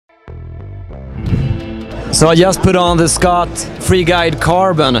So I just put on the Scott Freeguide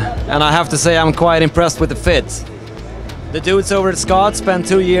Carbon, and I have to say I'm quite impressed with the fit. The dudes over at Scott spent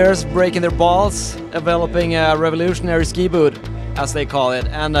 2 years breaking their balls, developing a revolutionary ski boot, as they call it,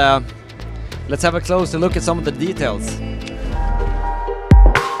 and let's have a closer look at some of the details.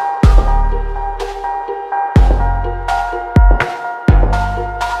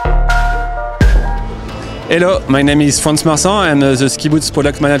 Hello, my name is Franz Marsan. I'm the ski boots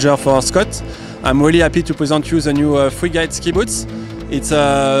product manager for Scott. I'm really happy to present you the new Freeguide ski boots. It's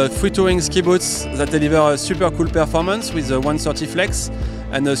a Freetouring ski boots that deliver a super cool performance with a 130 flex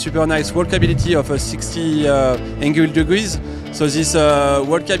and a super nice walkability of 60 angle degrees. So this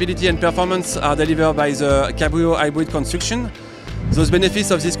walkability and performance are delivered by the Cabrio hybrid construction. Those benefits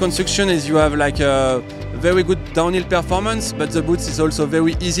of this construction is you have like a very good downhill performance, but the boots is also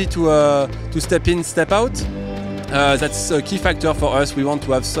very easy to step in, step out. That's a key factor for us. We want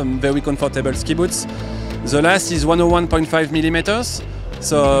to have some very comfortable ski boots. The last is 101.5 millimeters,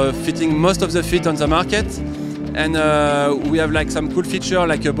 so fitting most of the feet on the market. And we have like some cool feature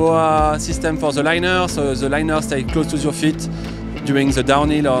like a BOA system for the liner, so the liner stays close to your feet during the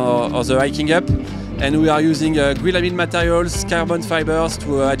downhill or the hiking up. And we are using GEARCHECK materials, carbon fibers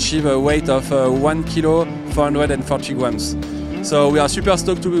to achieve a weight of 1 kilo 440 grams. So we are super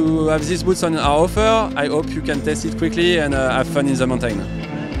stoked to have these boots on our offer. I hope you can test it quickly and have fun in the mountain.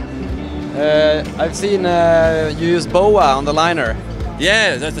 I've seen you use BOA on the liner.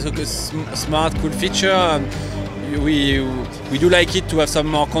 Yeah, that's a smart, cool feature. We do like it to have some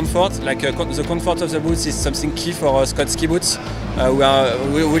more comfort. Like the comfort of the boots is something key for Scott ski boots.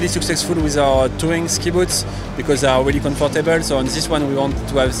 We're really successful with our touring ski boots because they are really comfortable. So on this one we want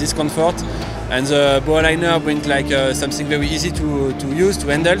to have this comfort. And the BOA liner brings like something very easy to use, to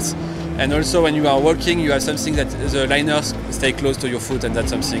handle. And also when you are walking, you have something that the liners stay close to your foot, and that's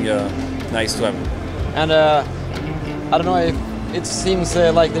something nice to have. And I don't know if it seems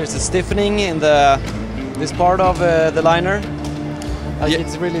like there's a stiffening in this part of the liner. Like, yeah.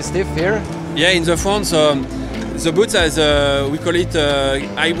 It's really stiff here. Yeah, in the front. So the boots has we call it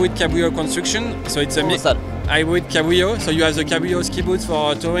hybrid Cabrio construction. So it's a mix. Hybrid Cabrio. So you have the Cabrio ski boots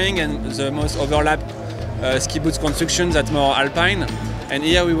for touring and the most overlap ski boots construction that's more alpine. And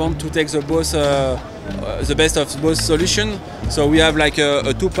here we want to take the best of both solutions. So we have like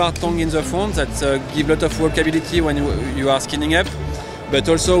a two-part tongue in the front that give a lot of walkability when you are skinning up, but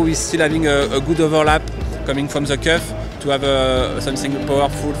also we still having a good overlap coming from the cuff to have something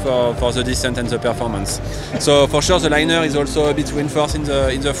powerful for the descent and the performance. So for sure the liner is also a bit reinforced in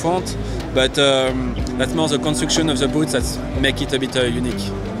the front, but that's more the construction of the boots that make it a bit unique.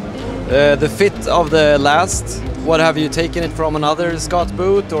 The fit of the last, what have you taken it from another Scott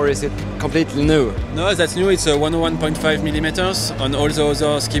boot, or is it completely new? No, that's new. It's 101.5 millimeters. On all the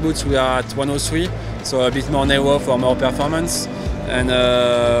other ski boots we are at 103, so a bit more narrow for more performance. And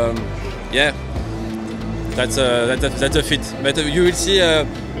yeah, that's a fit. But you will see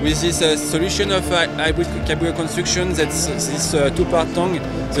with this solution of hybrid Cabrio construction, that's this two-part tongue,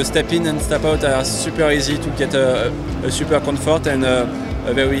 the step in and step out are super easy to get a super comfort and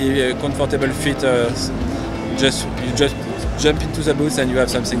a very comfortable fit. You just jump into the boots and you have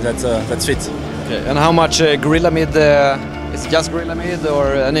something that's fit. Okay. And how much Gorilla-Mid? Is it just Gorilla-Mid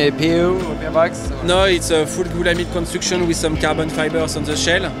or any PU or PFX? No, it's a full Gorilla-Mid construction with some carbon fibers on the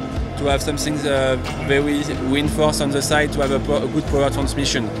shell to have something very reinforced on the side to have a good power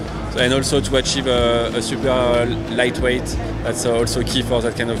transmission. So, and also to achieve a super lightweight. That's also key for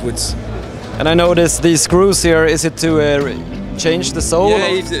that kind of boots. And I noticed these screws here. Is it to change the sole? Yeah,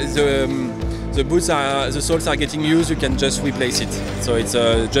 if the boots the soles are getting used, you can just replace it. So it's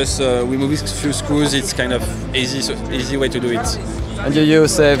just remove a few screws. It's kind of easy way to do it. And you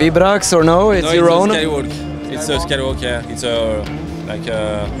use Vibrax or no? It's your own. It's a Skywalk. Yeah, it's like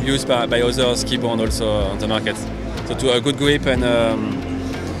used by other ski brand also on the market. So to a good grip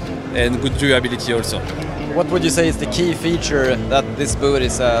and good durability also. What would you say is the key feature that this boot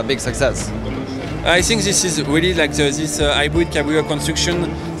is a big success? I think this is really like this hybrid Cabrio construction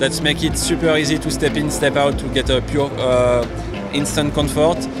that makes it super easy to step in, step out to get a pure instant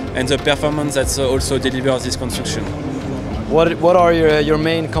comfort, and the performance that also delivers this construction. What are your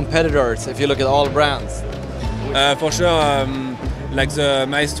main competitors if you look at all brands? For sure, like the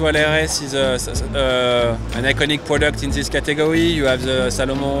Maestrale RS is an iconic product in this category. You have the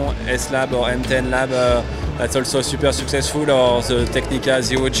Salomon S Lab or M10 Lab that's also super successful, or the Technica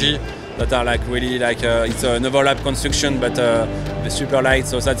 0G. That are like really like it's an overlap construction, but super light.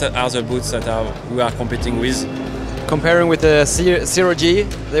 So that are the boots that we are competing with. Comparing with the 0G,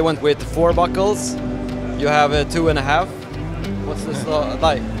 they went with 4 buckles. You have 2.5. What's this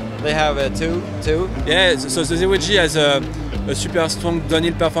like? They have two. Yeah, so the Zero G has a super strong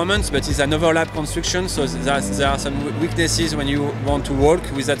downhill performance, but it's an overlap construction, so there are some weaknesses when you want to walk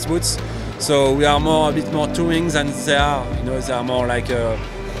with that boots. So we are a bit more touring than they are. You know, they are more like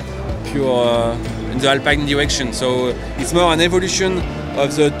pure in the alpine direction. So it's more an evolution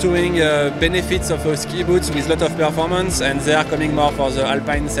of the touring benefits of ski boots with a lot of performance, and they are coming more for the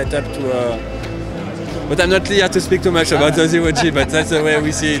alpine setup to. But I'm not here to speak too much about the Zero G, but that's the way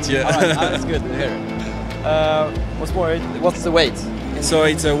we see it. Yeah. All right, that's good to hear. What's more, what's the weight? So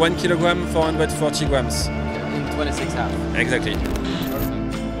it's 1 kilogram, 440 grams. In 26.5. Exactly.